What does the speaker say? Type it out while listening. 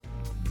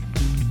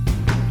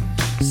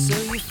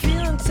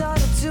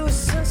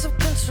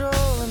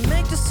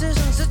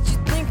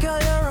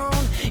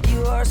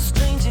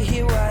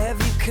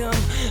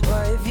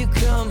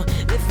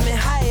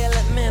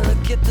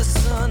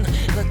sun,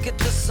 look at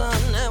the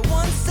sun. And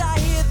once I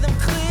hear them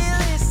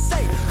clearly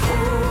say, who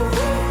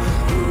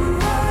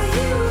are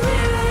you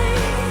really?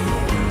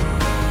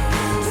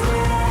 And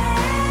where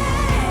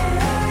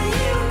are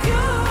you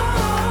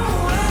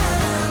going?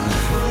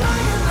 Well, I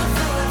got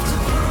nothing left to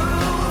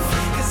prove,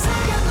 'cause I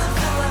got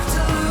nothing left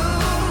to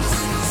lose.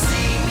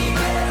 See me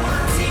red my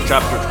teeth.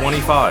 Chapter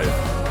 25.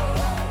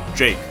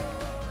 Jake.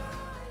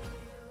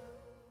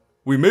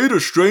 We made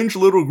a strange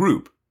little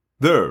group,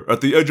 there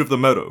at the edge of the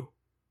meadow.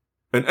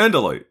 An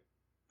Andalite,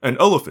 an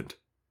elephant,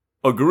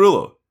 a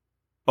gorilla,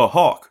 a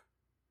hawk,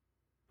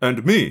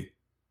 and me.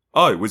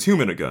 I was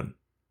human again.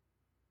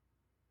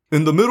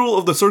 In the middle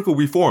of the circle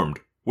we formed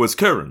was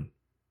Karen,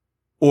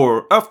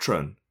 or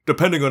Aftren,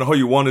 depending on how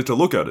you wanted to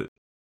look at it.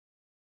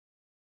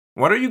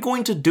 What are you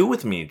going to do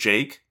with me,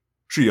 Jake?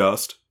 She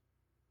asked.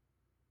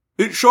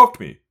 It shocked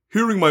me,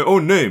 hearing my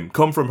own name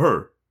come from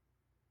her.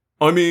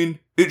 I mean,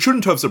 it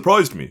shouldn't have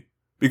surprised me,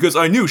 because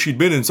I knew she'd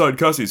been inside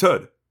Cassie's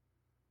head.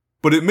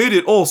 But it made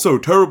it all so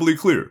terribly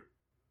clear.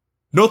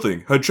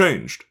 Nothing had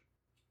changed.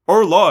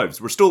 Our lives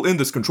were still in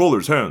this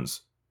controller's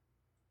hands.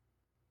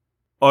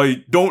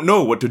 I don't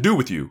know what to do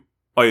with you,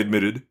 I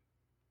admitted.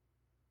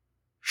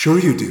 Sure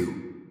you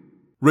do,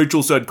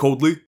 Rachel said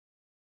coldly.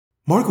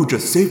 Marco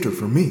just saved her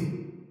from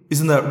me.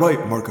 Isn't that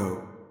right,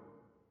 Marco?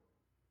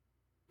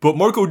 But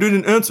Marco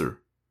didn't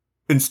answer.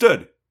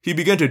 Instead, he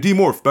began to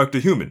demorph back to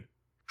human,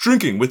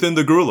 shrinking within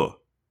the gorilla.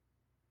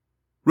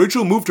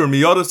 Rachel moved her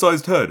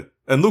Miata-sized head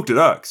and looked at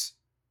Axe.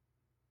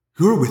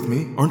 You're with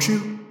me, aren't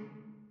you?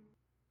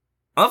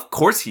 Of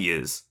course he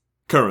is,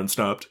 Karen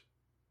snapped.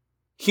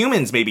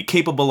 Humans may be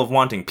capable of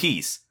wanting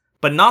peace,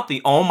 but not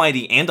the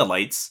almighty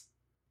Andalites.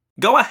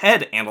 Go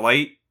ahead,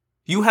 Andalite.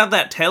 You have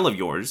that tail of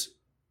yours.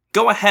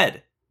 Go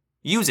ahead.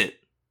 Use it.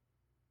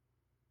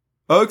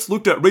 Axe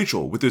looked at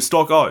Rachel with his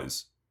stalk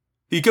eyes.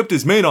 He kept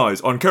his main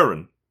eyes on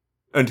Karen,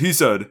 and he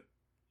said,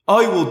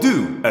 I will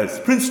do as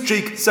Prince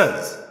Jake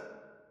says.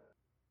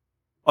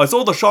 I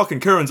saw the shock in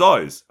Karen's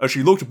eyes as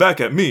she looked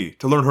back at me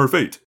to learn her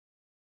fate.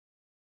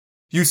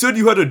 You said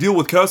you had a deal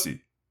with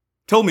Cassie.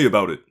 Tell me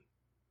about it.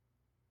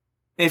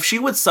 If she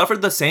would suffer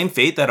the same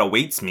fate that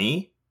awaits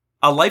me,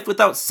 a life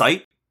without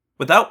sight,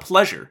 without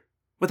pleasure,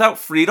 without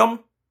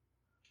freedom,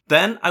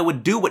 then I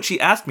would do what she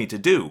asked me to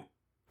do,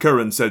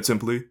 Karen said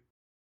simply.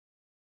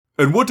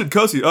 And what did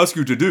Cassie ask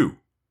you to do?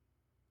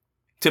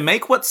 To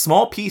make what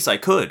small peace I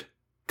could,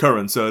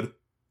 Karen said.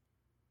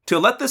 To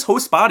let this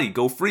host body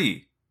go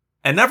free,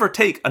 and never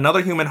take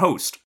another human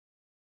host.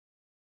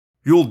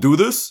 You'll do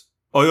this?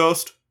 I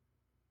asked.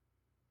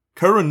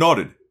 Karen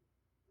nodded.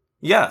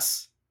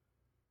 Yes.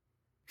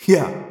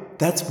 Yeah,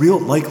 that's real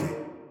likely,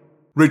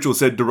 Rachel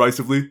said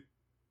derisively.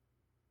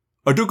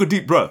 I took a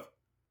deep breath.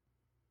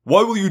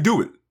 Why will you do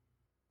it?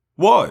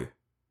 Why?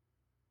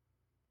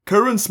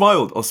 Karen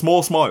smiled a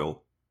small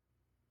smile.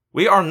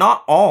 We are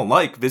not all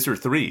like Visser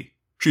 3,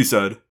 she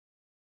said.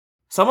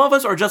 Some of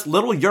us are just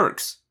little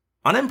yerks,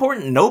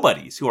 unimportant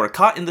nobodies who are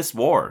caught in this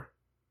war.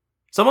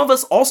 Some of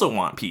us also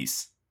want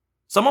peace.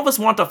 Some of us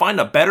want to find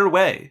a better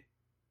way.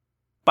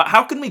 But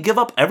how can we give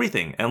up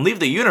everything and leave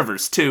the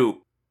universe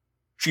to...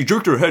 She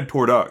jerked her head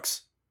toward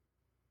Axe.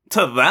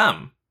 To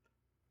them.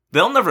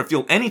 They'll never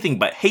feel anything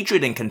but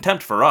hatred and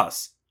contempt for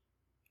us.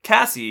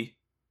 Cassie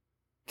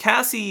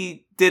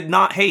did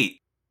not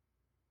hate.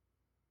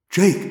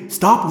 Jake,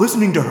 stop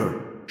listening to her.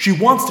 She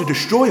wants to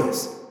destroy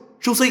us.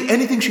 She'll say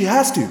anything she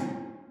has to.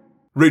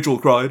 Rachel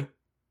cried.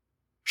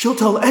 She'll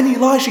tell any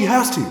lie she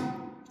has to.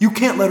 You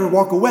can't let her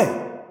walk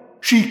away.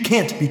 She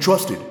can't be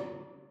trusted.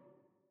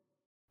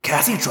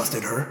 Cassie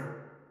trusted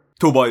her,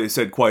 Tobias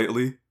said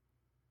quietly.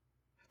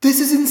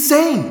 This is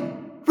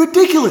insane!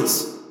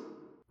 Ridiculous!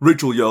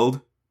 Rachel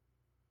yelled.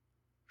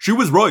 She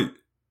was right.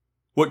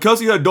 What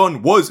Cassie had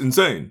done was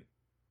insane.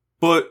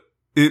 But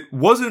it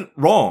wasn't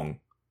wrong.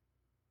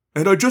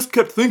 And I just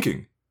kept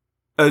thinking,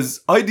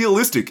 as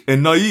idealistic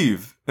and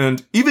naive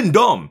and even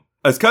dumb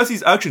as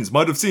Cassie's actions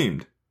might have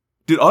seemed,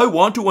 did I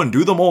want to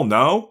undo them all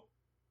now?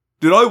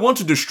 Did I want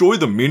to destroy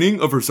the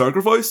meaning of her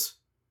sacrifice?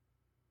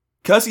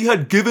 Cassie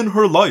had given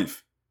her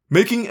life,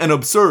 making an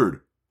absurd,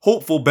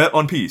 hopeful bet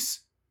on peace.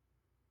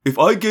 If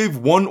I gave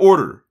one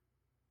order,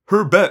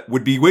 her bet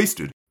would be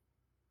wasted.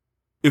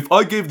 If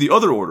I gave the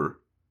other order,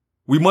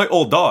 we might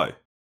all die.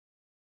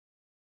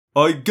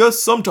 I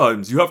guess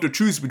sometimes you have to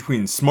choose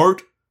between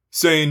smart,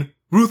 sane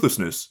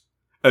ruthlessness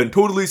and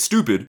totally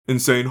stupid,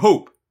 insane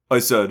hope, I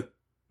said,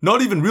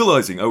 not even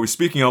realizing I was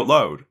speaking out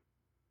loud.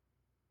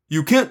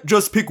 You can't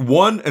just pick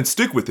one and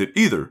stick with it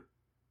either.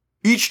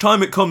 Each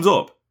time it comes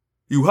up,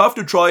 you have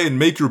to try and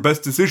make your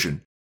best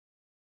decision.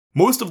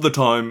 Most of the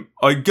time,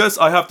 I guess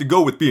I have to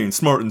go with being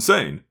smart and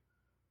sane.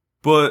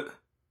 But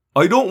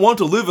I don't want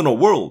to live in a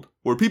world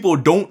where people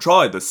don't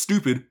try the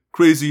stupid,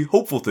 crazy,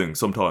 hopeful things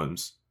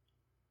sometimes.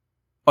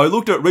 I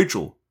looked at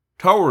Rachel,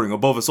 towering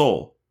above us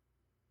all.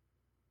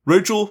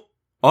 Rachel,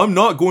 I'm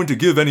not going to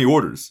give any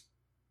orders.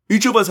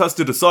 Each of us has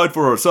to decide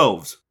for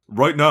ourselves,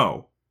 right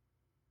now.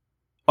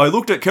 I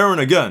looked at Karen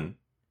again,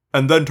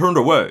 and then turned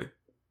away.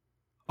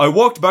 I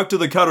walked back to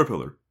the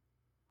caterpillar.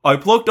 I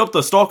plucked up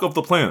the stalk of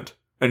the plant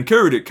and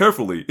carried it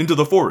carefully into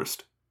the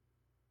forest.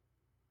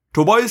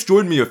 Tobias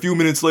joined me a few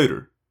minutes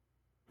later,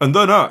 and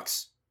then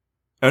Axe,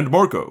 and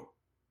Marco.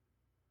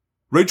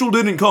 Rachel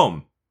didn't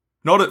come,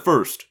 not at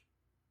first.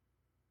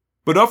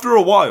 But after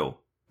a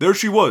while, there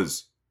she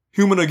was,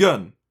 human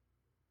again.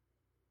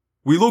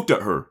 We looked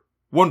at her,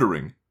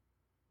 wondering.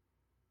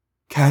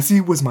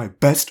 Cassie was my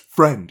best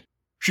friend,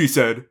 She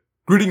said,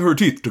 gritting her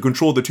teeth to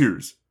control the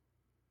tears.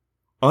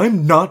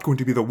 I'm not going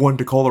to be the one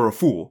to call her a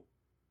fool.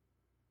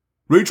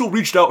 Rachel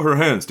reached out her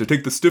hands to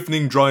take the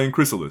stiffening, drying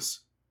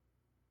chrysalis.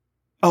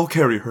 I'll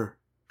carry her,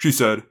 She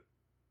said.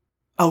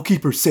 I'll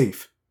keep her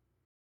safe.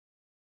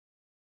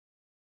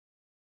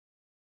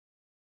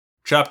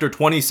 Chapter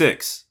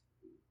 26.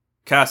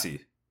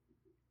 Cassie.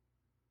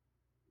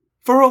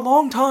 For a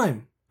long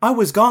time, I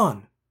was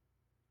gone.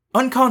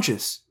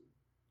 Unconscious.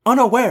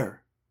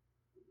 Unaware.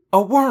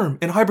 A worm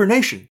in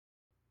hibernation.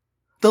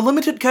 The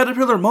limited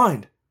caterpillar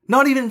mind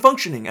not even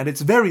functioning at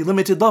its very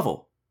limited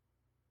level.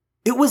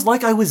 It was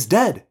like I was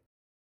dead.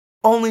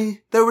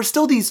 Only there were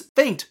still these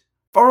faint,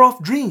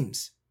 far-off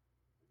dreams.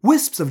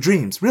 Wisps of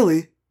dreams,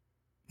 really.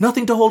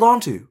 Nothing to hold on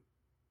to.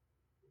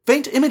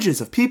 Faint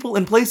images of people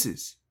and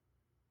places.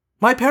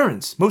 My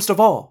parents, most of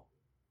all.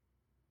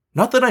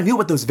 Not that I knew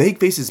what those vague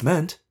faces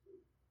meant.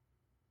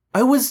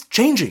 I was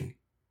changing,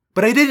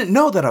 but I didn't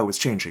know that I was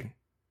changing.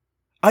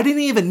 I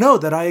didn't even know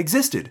that I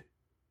existed.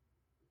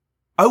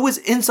 I was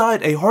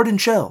inside a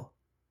hardened shell,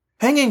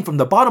 hanging from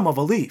the bottom of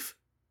a leaf.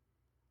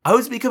 I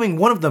was becoming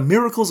one of the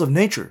miracles of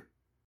nature.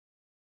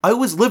 I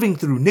was living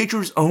through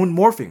nature's own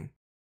morphing.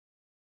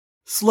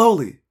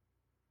 Slowly,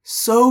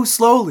 so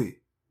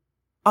slowly,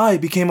 I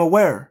became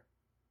aware.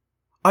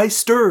 I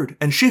stirred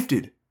and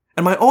shifted,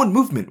 and my own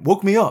movement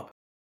woke me up.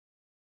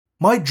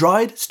 My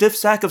dried, stiff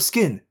sack of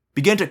skin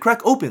began to crack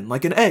open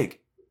like an egg.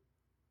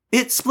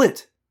 It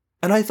split,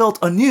 and I felt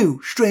a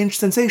new, strange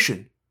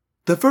sensation.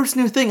 The first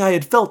new thing I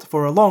had felt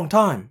for a long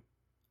time.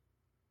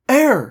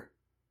 Air!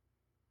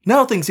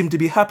 Now things seemed to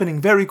be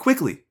happening very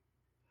quickly.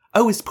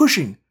 I was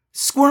pushing,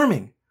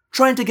 squirming,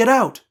 trying to get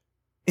out.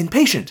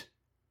 Impatient.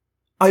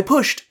 I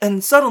pushed,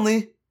 and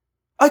suddenly,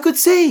 I could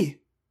see!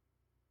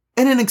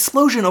 In an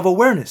explosion of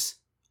awareness,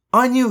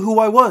 I knew who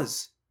I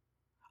was.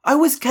 I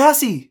was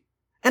Cassie,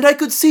 and I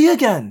could see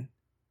again.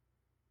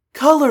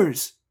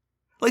 Colors!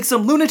 Like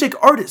some lunatic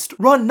artist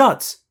run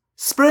nuts,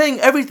 spraying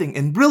everything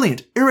in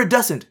brilliant,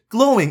 iridescent,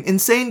 glowing,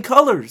 insane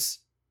colors.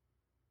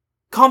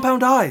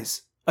 Compound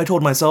eyes, I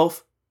told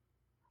myself.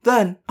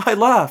 Then I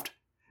laughed,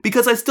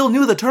 because I still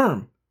knew the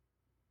term.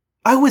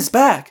 I was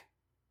back.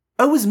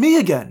 I was me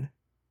again.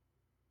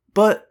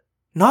 But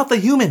not the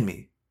human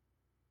me.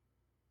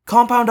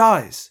 Compound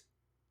eyes.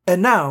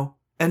 And now,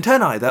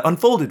 antennae that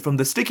unfolded from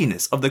the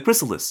stickiness of the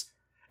chrysalis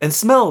and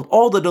smelled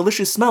all the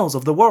delicious smells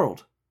of the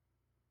world.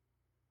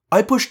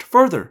 I pushed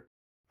further,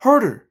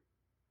 harder,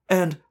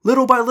 and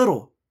little by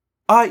little,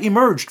 I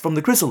emerged from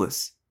the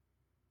chrysalis.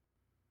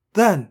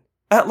 Then,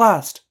 at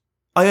last,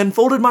 I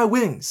unfolded my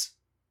wings.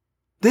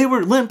 They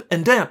were limp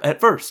and damp at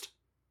first,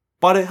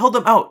 but I held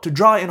them out to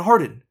dry and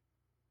harden.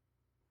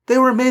 They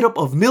were made up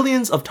of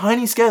millions of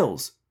tiny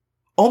scales,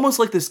 almost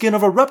like the skin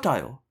of a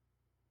reptile.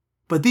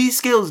 But these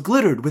scales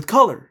glittered with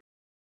color.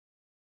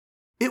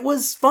 It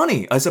was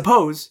funny, I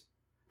suppose,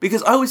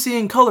 because I was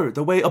seeing color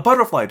the way a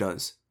butterfly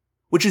does,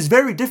 which is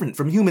very different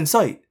from human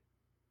sight.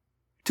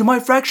 To my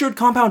fractured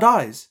compound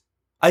eyes,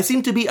 I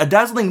seemed to be a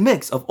dazzling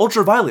mix of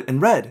ultraviolet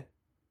and red.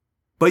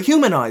 But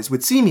human eyes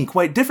would see me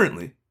quite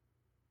differently.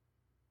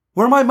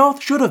 Where my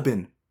mouth should have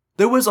been,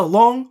 there was a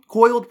long,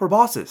 coiled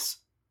proboscis.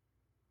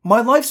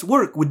 My life's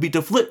work would be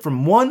to flit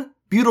from one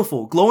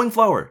beautiful, glowing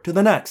flower to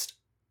the next,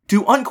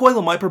 to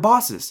uncoil my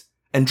proboscis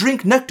and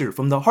drink nectar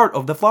from the heart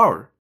of the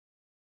flower.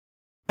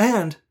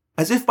 And,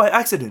 as if by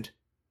accident,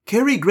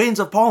 carry grains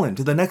of pollen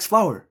to the next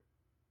flower.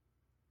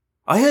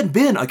 I had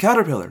been a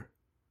caterpillar.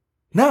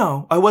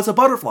 Now I was a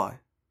butterfly.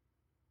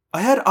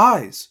 I had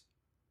eyes.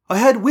 I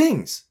had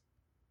wings.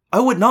 I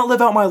would not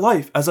live out my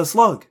life as a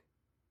slug.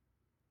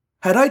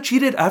 Had I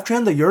cheated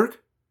Aftran the Yeerk?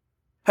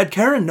 Had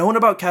Karen known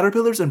about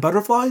caterpillars and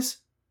butterflies?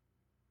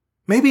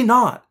 Maybe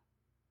not,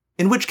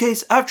 in which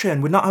case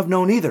Aftran would not have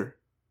known either.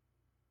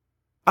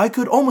 I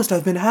could almost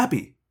have been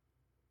happy.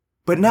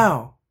 But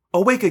now,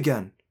 awake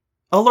again,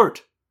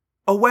 alert,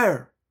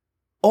 aware,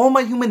 all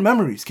my human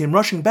memories came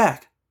rushing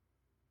back.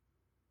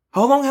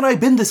 How long had I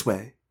been this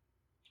way?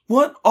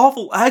 What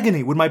awful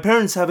agony would my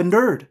parents have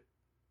endured?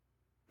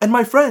 And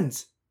my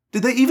friends,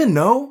 did they even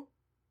know?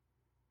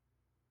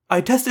 I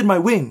tested my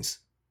wings.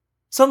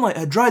 Sunlight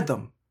had dried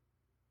them.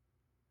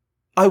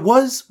 I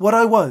was what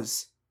I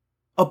was,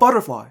 a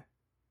butterfly.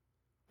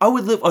 I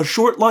would live a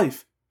short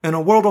life in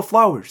a world of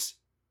flowers.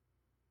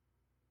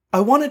 I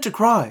wanted to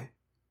cry,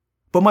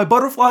 but my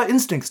butterfly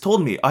instincts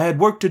told me I had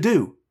work to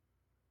do.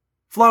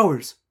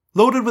 Flowers,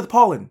 loaded with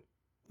pollen,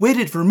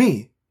 waited for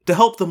me to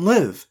help them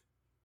live.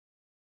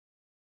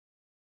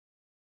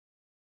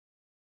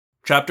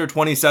 Chapter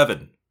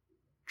 27.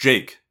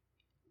 Jake.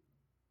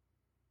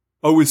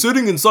 I was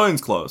sitting in science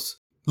class,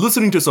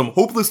 listening to some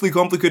hopelessly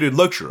complicated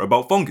lecture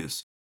about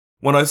fungus,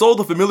 when I saw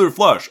the familiar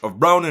flash of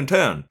brown and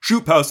tan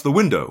shoot past the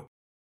window.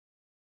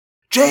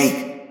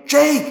 Jake!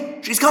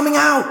 Jake! She's coming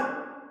out!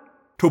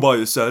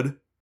 Tobias said.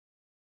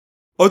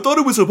 I thought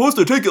it was supposed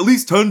to take at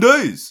least 10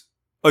 days,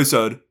 I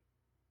said.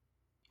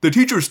 The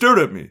teacher stared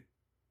at me.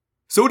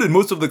 So did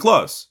most of the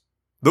class,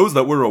 those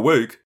that were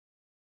awake.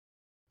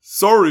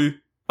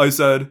 Sorry, I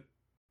said.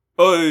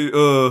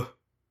 I'm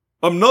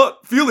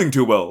not feeling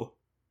too well.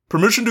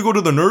 Permission to go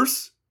to the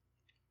nurse?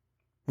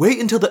 Wait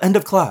until the end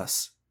of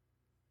class.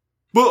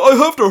 But I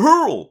have to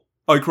hurl,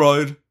 I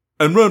cried,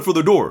 and ran for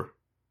the door.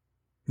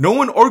 No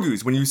one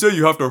argues when you say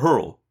you have to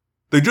hurl.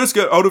 They just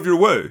get out of your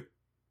way.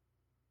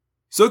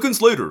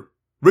 Seconds later,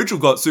 Rachel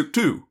got sick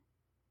too.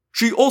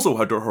 She also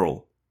had to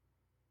hurl.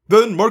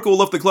 Then Marco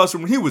left the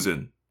classroom he was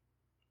in.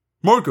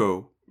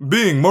 Marco,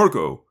 being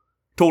Marco,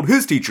 told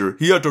his teacher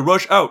he had to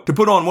rush out to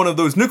put on one of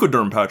those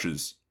Nicoderm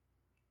patches.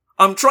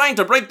 I'm trying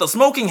to break the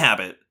smoking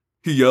habit,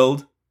 He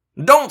yelled.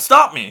 Don't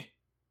stop me!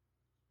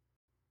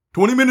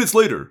 20 minutes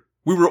later,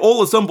 we were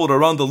all assembled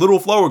around the little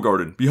flower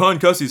garden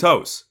behind Cassie's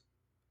house.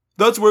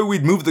 That's where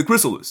we'd moved the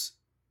chrysalis.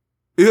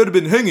 It had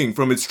been hanging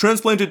from its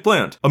transplanted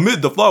plant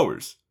amid the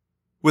flowers,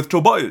 with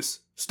Tobias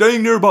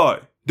staying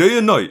nearby, day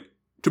and night,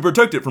 to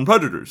protect it from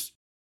predators.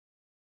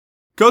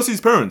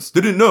 Cassie's parents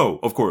didn't know,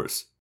 of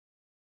course.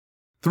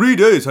 3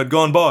 days had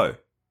gone by.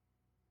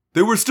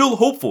 They were still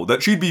hopeful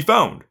that she'd be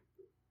found.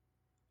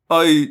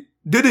 I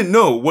didn't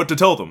know what to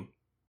tell them,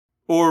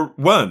 or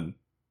when,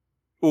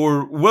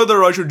 or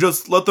whether I should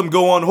just let them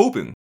go on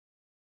hoping.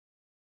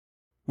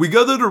 We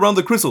gathered around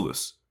the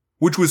chrysalis,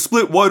 which was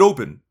split wide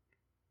open.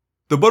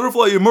 The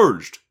butterfly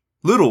emerged,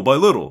 little by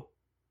little.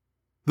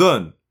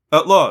 Then,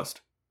 at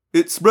last,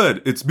 it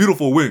spread its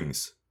beautiful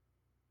wings.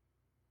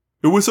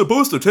 It was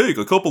supposed to take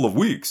a couple of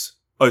weeks,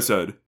 I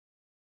said.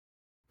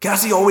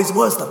 Cassie always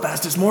was the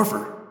fastest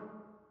morpher,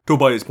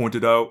 Tobias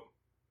pointed out.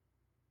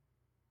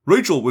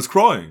 Rachel was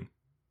crying,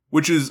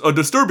 which is a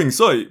disturbing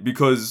sight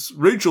because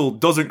Rachel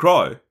doesn't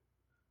cry.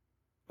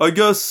 I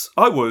guess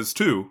I was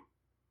too.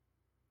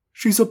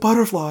 She's a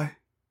butterfly,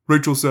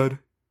 Rachel said.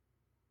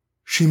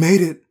 She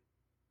made it.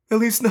 At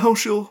least now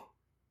she'll...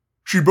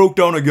 She broke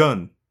down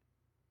again.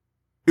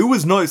 It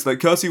was nice that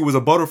Cassie was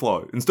a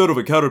butterfly instead of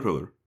a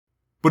caterpillar,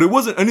 but it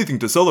wasn't anything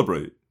to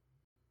celebrate.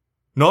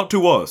 Not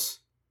to us.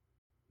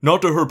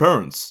 Not to her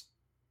parents.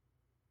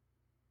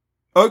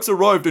 Ax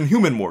arrived in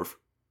human morph,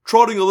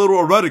 trotting a little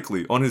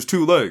erratically on his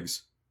 2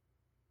 legs.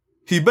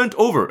 He bent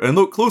over and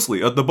looked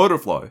closely at the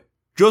butterfly,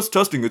 just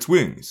testing its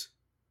wings.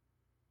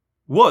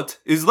 What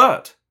is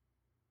that?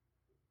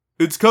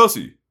 It's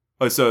Cassie,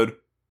 I said,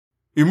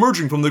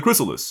 emerging from the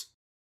chrysalis.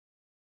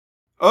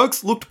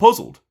 Ax looked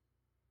puzzled.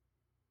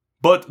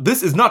 But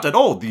this is not at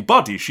all the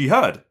body she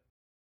had.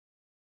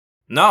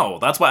 No,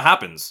 that's what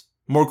happens.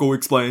 Marco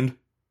explained.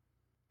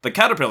 The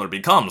caterpillar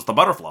becomes the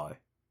butterfly.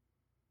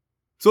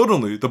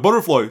 Suddenly, the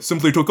butterfly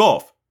simply took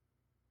off.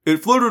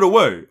 It fluttered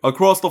away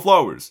across the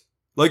flowers,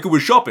 like it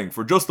was shopping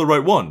for just the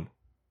right one.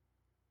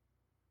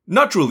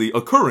 Naturally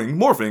occurring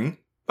morphing?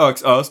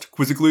 Ax asked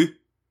quizzically.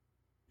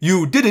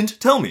 You didn't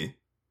tell me.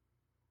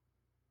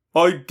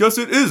 I guess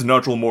it is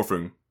natural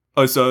morphing,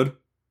 I said.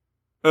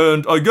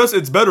 And I guess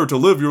it's better to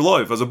live your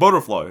life as a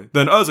butterfly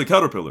than as a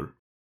caterpillar.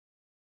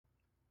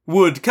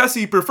 Would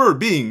Cassie prefer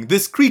being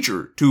this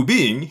creature to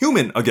being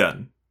human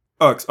again?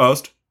 Ax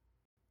asked.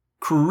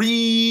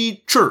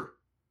 Creature.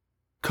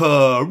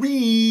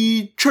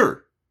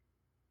 Creature.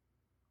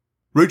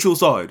 Rachel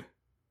sighed.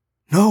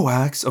 No,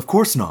 Ax, of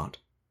course not.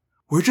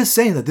 We're just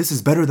saying that this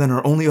is better than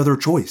our only other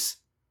choice.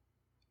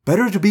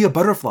 Better to be a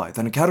butterfly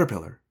than a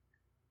caterpillar.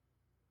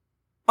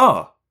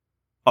 Ah,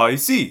 I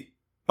see,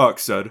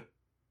 Ax said.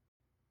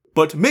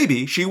 But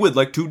maybe she would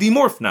like to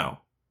demorph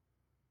now.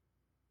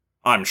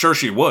 I'm sure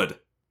she would,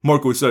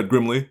 Marco said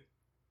grimly.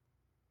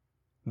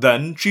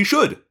 Then she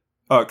should,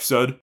 Ax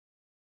said.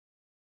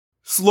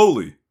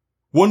 Slowly,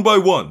 one by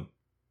one,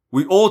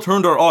 we all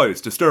turned our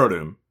eyes to stare at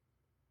him.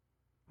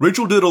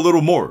 Rachel did a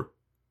little more.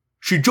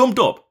 She jumped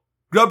up,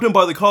 grabbed him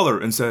by the collar,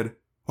 and said,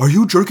 Are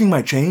you jerking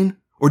my chain,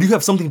 or do you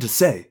have something to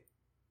say?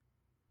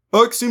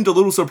 Ax seemed a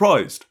little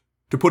surprised,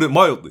 to put it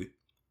mildly.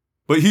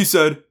 But he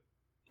said,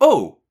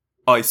 Oh,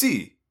 I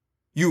see.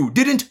 You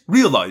didn't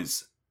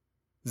realize.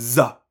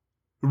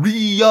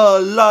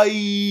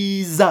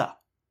 Realize.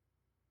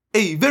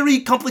 A very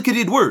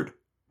complicated word,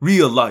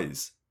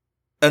 realize.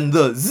 And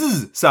the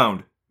z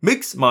sound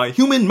makes my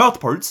human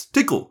mouthparts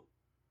tickle.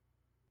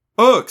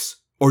 Ax,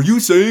 are you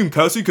saying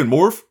Cassie can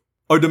morph?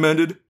 I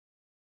demanded.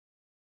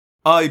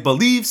 I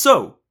believe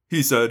so,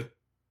 he said.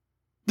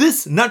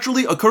 This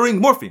naturally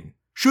occurring morphing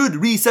should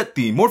reset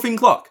the morphing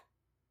clock.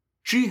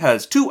 She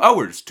has 2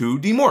 hours to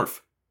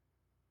demorph.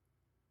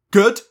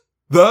 Get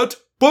that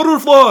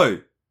butterfly!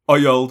 I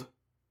yelled.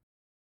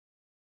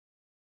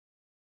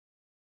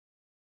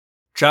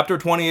 Chapter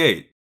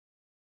 28.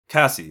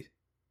 Cassie.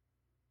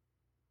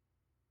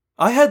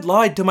 I had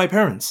lied to my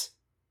parents.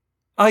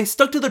 I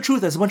stuck to the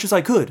truth as much as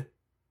I could.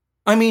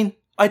 I mean,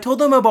 I told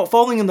them about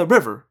falling in the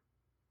river.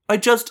 I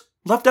just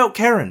left out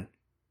Karen.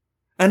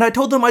 And I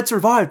told them I'd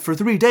survived for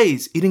 3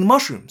 days eating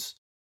mushrooms.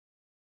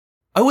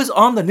 I was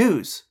on the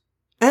news,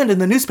 and in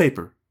the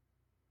newspaper.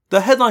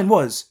 The headline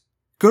was,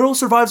 "Girl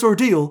Survives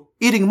Ordeal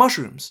Eating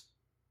Mushrooms."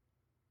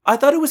 I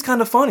thought it was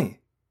kind of funny,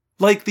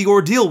 like the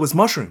ordeal was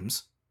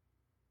mushrooms.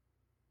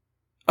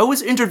 I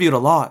was interviewed a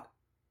lot,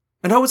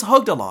 and I was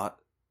hugged a lot.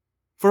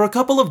 For a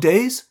couple of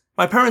days,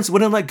 my parents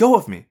wouldn't let go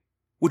of me,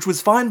 which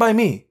was fine by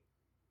me.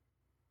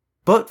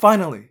 But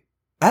finally,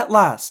 at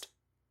last,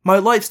 my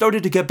life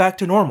started to get back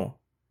to normal.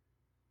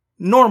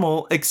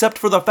 Normal except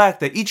for the fact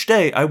that each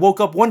day I woke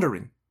up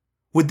wondering,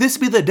 would this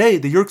be the day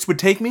the Yeerks would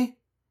take me?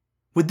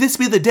 Would this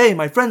be the day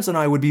my friends and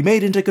I would be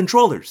made into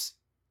controllers?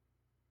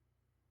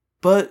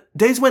 But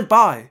days went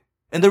by,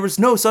 and there was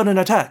no sudden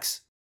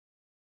attacks.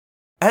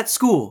 At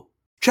school,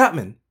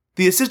 Chapman,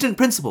 the assistant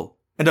principal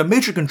and a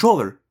major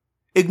controller,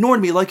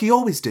 ignored me like he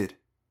always did.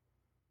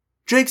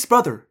 Jake's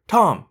brother,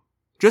 Tom,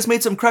 just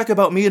made some crack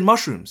about me and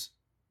mushrooms,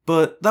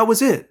 but that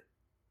was it.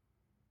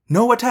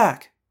 No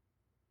attack.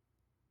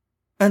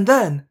 And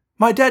then,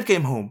 my dad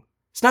came home,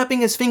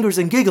 snapping his fingers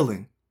and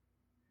giggling.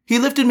 He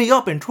lifted me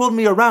up and twirled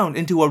me around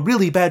into a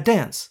really bad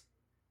dance.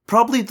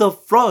 Probably the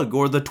frog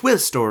or the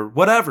twist or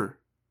whatever.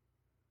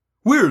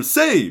 "We're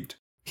saved,"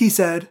 He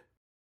said.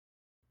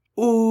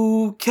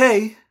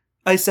 "Okay,"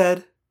 I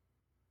said.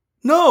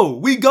 "No,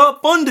 we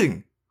got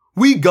funding!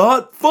 We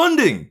got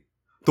funding!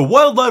 The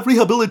Wildlife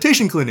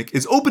Rehabilitation Clinic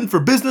is open for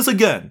business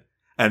again,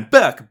 and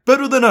back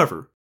better than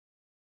ever."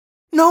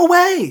 "No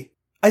way!"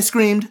 I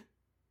screamed.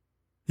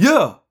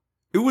 Yeah,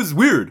 it was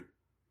weird.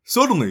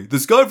 Suddenly,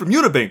 this guy from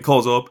Unibank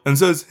calls up and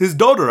says his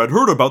daughter had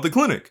heard about the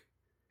clinic.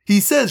 He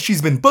says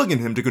she's been bugging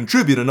him to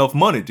contribute enough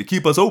money to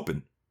keep us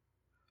open.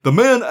 The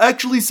man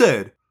actually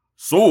said,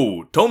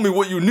 "So, tell me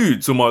what you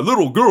need so my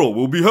little girl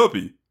will be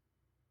happy."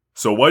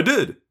 So I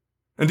did,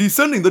 and he's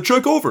sending the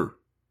check over.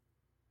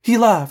 He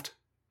laughed.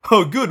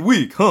 A good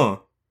week, huh?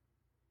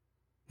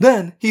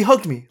 Then he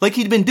hugged me like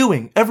he'd been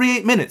doing every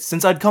 8 minutes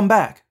since I'd come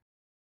back.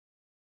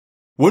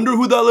 Wonder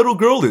who that little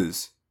girl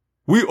is.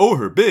 We owe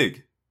her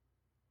big.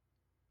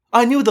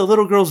 I knew the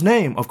little girl's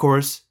name, of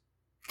course.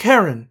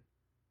 Karen.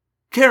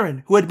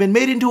 Karen, who had been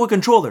made into a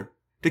controller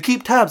to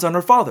keep tabs on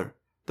her father,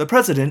 the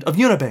president of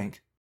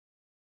Unibank.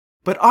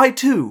 But I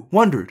too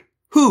wondered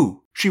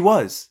who she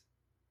was.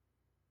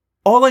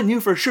 All I knew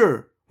for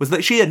sure was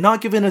that she had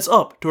not given us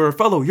up to her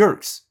fellow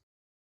Yeerks.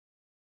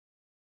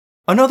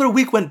 Another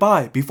week went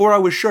by before I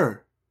was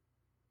sure.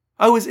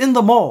 I was in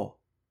the mall,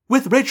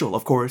 with Rachel,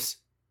 of course.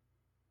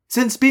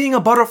 Since being a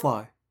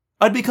butterfly,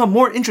 I'd become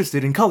more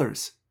interested in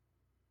colors.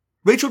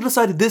 Rachel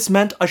decided this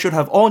meant I should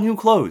have all new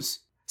clothes,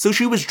 so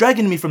she was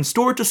dragging me from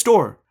store to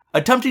store,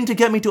 attempting to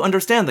get me to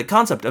understand the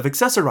concept of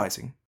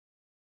accessorizing.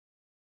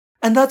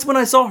 And that's when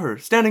I saw her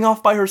standing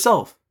off by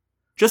herself,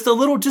 just a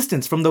little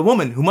distance from the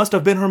woman who must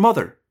have been her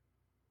mother.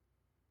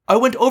 I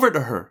went over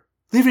to her,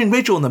 leaving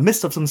Rachel in the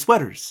midst of some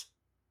sweaters.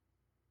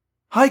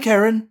 "Hi,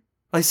 Karen,"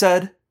 I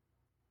said.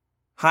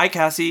 "Hi,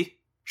 Cassie,"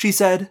 She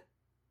said.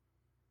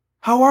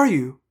 "How are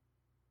you?"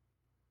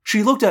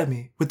 She looked at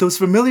me with those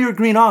familiar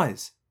green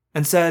eyes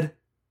and said,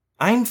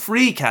 "I'm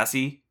free,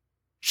 Cassie.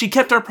 She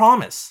kept her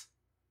promise.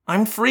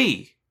 I'm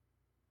free."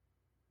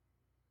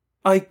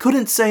 I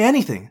couldn't say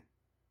anything.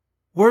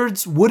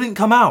 Words wouldn't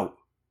come out.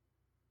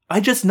 I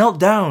just knelt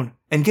down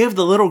and gave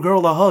the little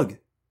girl a hug.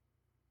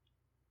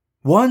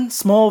 One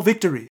small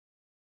victory.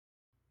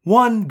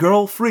 One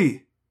girl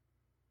free.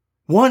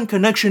 One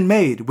connection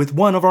made with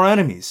one of our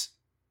enemies.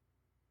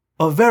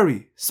 A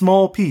very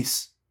small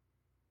piece.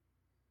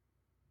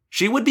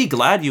 "She would be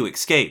glad you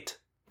escaped,"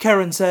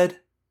 Karen said.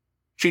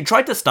 "She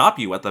tried to stop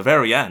you at the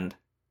very end."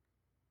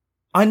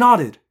 I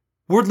nodded,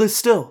 wordless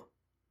still.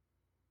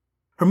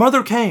 Her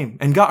mother came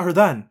and got her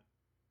then.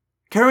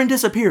 Karen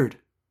disappeared,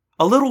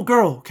 a little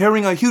girl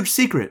carrying a huge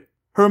secret,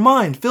 her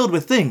mind filled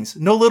with things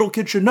no little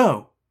kid should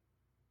know.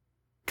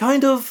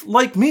 Kind of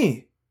like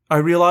me, I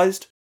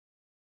realized.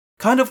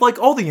 Kind of like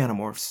all the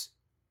Animorphs.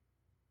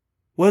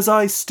 Was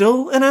I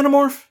still an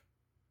Animorph?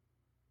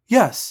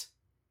 Yes.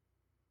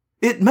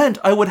 It meant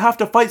I would have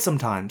to fight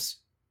sometimes.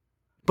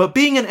 But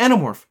being an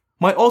Animorph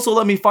might also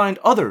let me find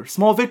other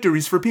small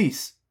victories for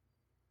peace.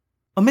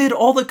 Amid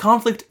all the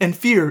conflict and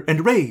fear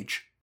and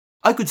rage,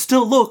 I could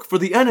still look for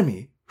the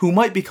enemy who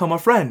might become a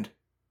friend.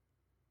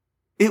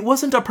 It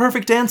wasn't a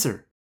perfect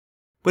answer,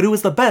 but it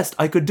was the best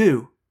I could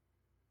do.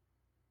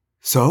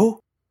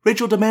 "So?"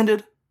 Rachel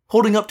demanded,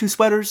 holding up 2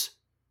 sweaters.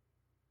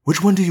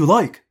 "Which one do you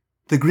like,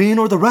 the green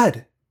or the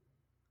red?"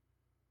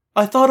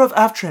 I thought of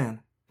Aftran,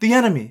 the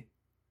enemy.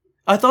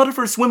 I thought of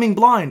her swimming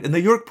blind in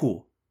the Yeerk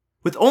pool,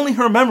 with only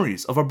her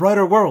memories of a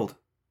brighter world.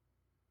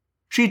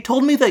 She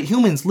told me that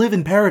humans live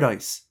in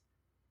paradise.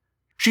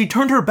 She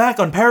turned her back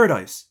on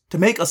paradise to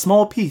make a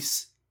small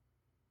piece.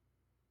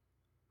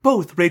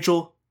 Both,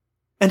 Rachel.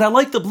 And I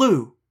like the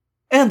blue,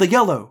 and the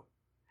yellow,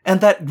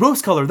 and that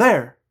gross color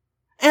there,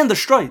 and the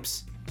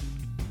stripes.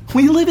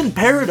 We live in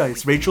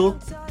paradise, Rachel,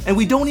 and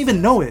we don't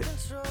even know it,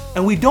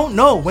 and we don't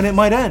know when it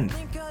might end.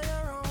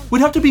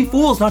 We'd have to be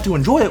fools not to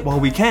enjoy it while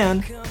we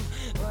can.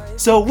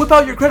 So whip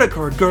out your credit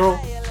card, girl.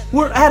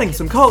 We're adding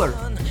some color.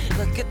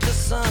 Look at the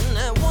sun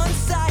at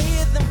once I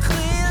hear them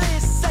clearly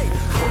say,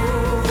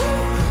 "Ooh."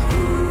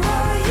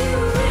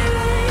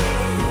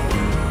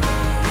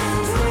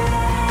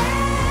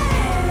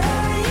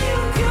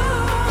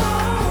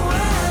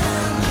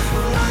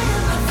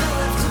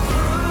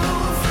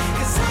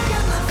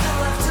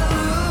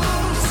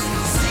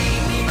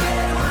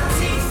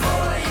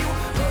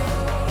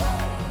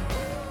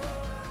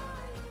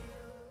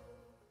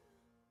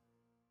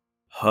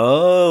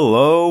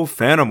 Hello,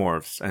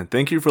 Phantomorphs, and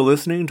thank you for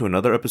listening to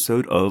another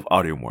episode of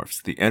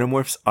Audiomorphs, the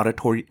Animorphs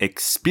auditory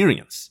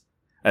experience.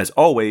 As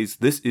always,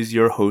 this is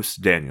your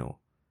host, Daniel.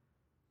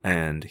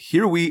 And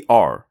here we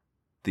are,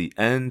 the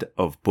end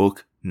of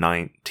book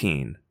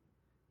 19.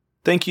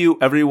 Thank you,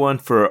 everyone,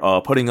 for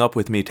putting up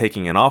with me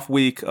taking an off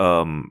week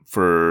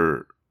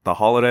for the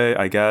holiday,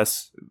 I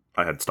guess.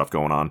 I had stuff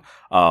going on.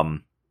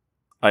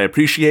 I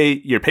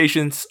appreciate your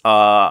patience.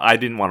 I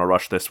didn't want to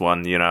rush this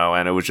one,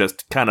 and it was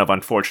just kind of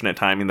unfortunate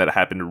timing that it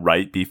happened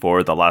right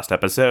before the last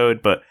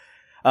episode, but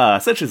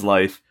such is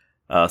life.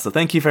 So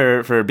thank you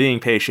for being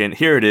patient.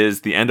 Here it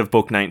is, the end of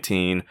book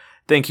 19.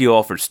 Thank you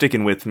all for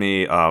sticking with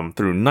me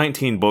through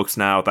 19 books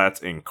now. That's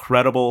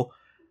incredible.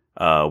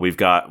 We've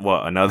got,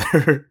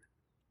 another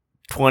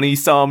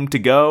 20-some to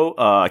go?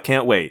 I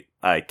can't wait.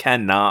 I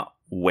cannot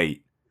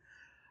wait.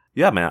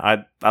 Yeah,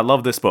 man, I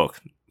love this book.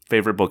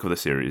 Favorite book of the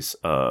series,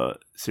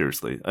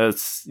 seriously.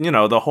 It's,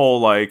 the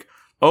whole,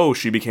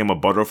 she became a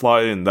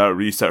butterfly and that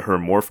reset her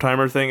morph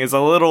timer thing is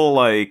a little,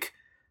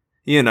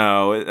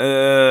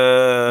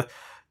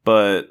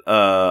 but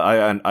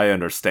I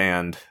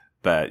understand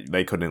that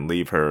they couldn't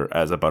leave her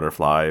as a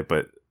butterfly,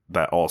 but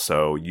that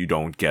also you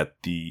don't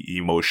get the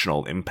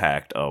emotional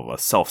impact of a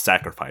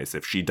self-sacrifice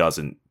if she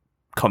doesn't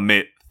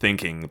commit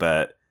thinking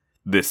that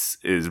this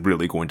is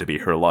really going to be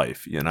her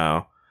life,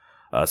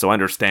 So I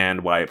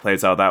understand why it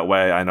plays out that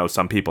way. I know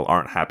some people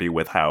aren't happy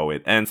with how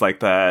it ends like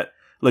that.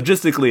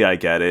 Logistically, I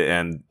get it,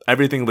 and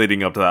everything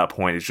leading up to that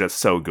point is just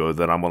so good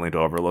that I'm willing to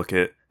overlook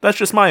it. That's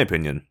just my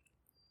opinion.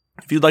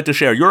 If you'd like to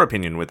share your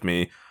opinion with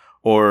me,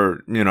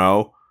 or,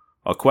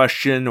 a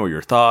question or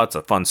your thoughts,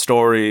 a fun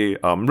story,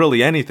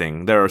 really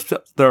anything, there are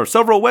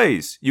several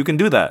ways you can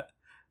do that,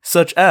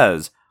 such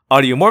as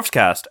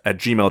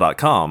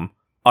audiomorphscast@gmail.com,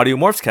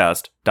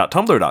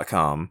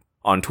 audiomorphscast.tumblr.com,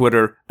 on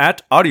Twitter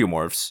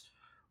 @audiomorphs,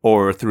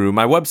 or through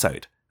my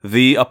website,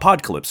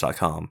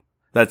 theapocalypse.com.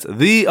 That's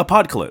The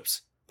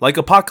Apocalypse, like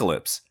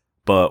apocalypse,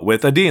 but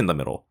with a D in the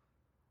middle.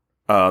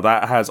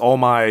 That has all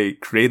my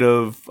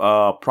creative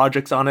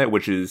projects on it,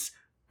 which is,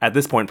 at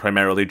this point,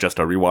 primarily just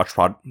a rewatch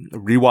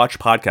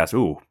podcast.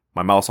 Ooh,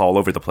 my mouth's all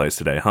over the place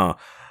today, huh?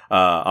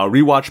 A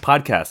rewatch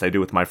podcast I do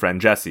with my friend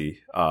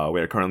Jesse.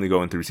 We're currently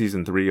going through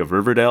season 3 of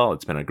Riverdale.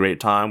 It's been a great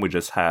time. We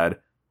just had,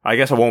 I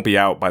guess it won't be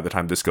out by the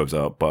time this goes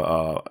up,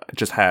 but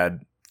just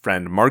had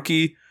friend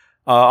Marky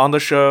on the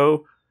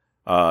show.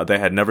 They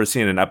had never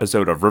seen an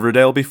episode of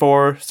Riverdale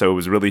before, so it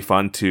was really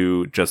fun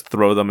to just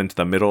throw them into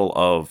the middle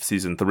of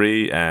season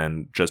 3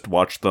 and just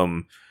watch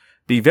them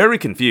be very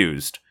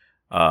confused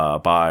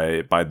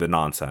by the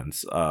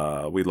nonsense.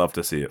 We love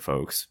to see it,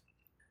 folks.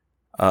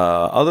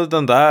 Other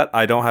than that,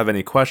 I don't have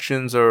any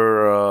questions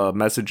or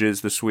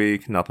messages this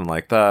week, nothing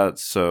like that.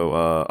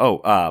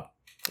 So,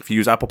 if you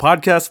use Apple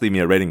Podcasts, leave me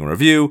a rating and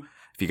review.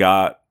 If you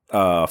got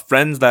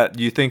friends that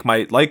you think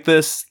might like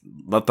this,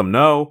 let them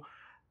know.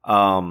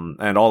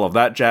 And all of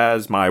that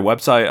jazz. My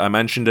website, I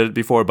mentioned it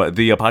before, but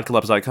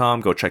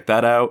theapocalypse.com, go check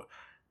that out.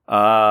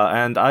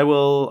 And I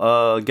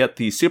will get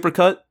the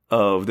supercut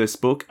of this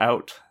book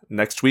out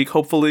next week,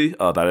 hopefully.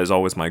 That is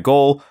always my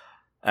goal.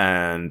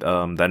 And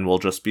then we'll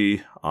just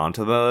be on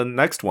to the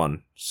next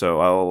one.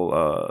 So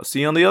I'll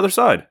see you on the other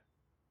side.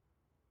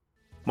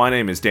 My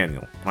name is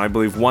Daniel, and I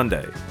believe one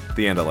day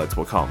the Andalites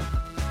will come.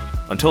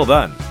 Until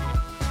then,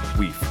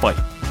 we fight.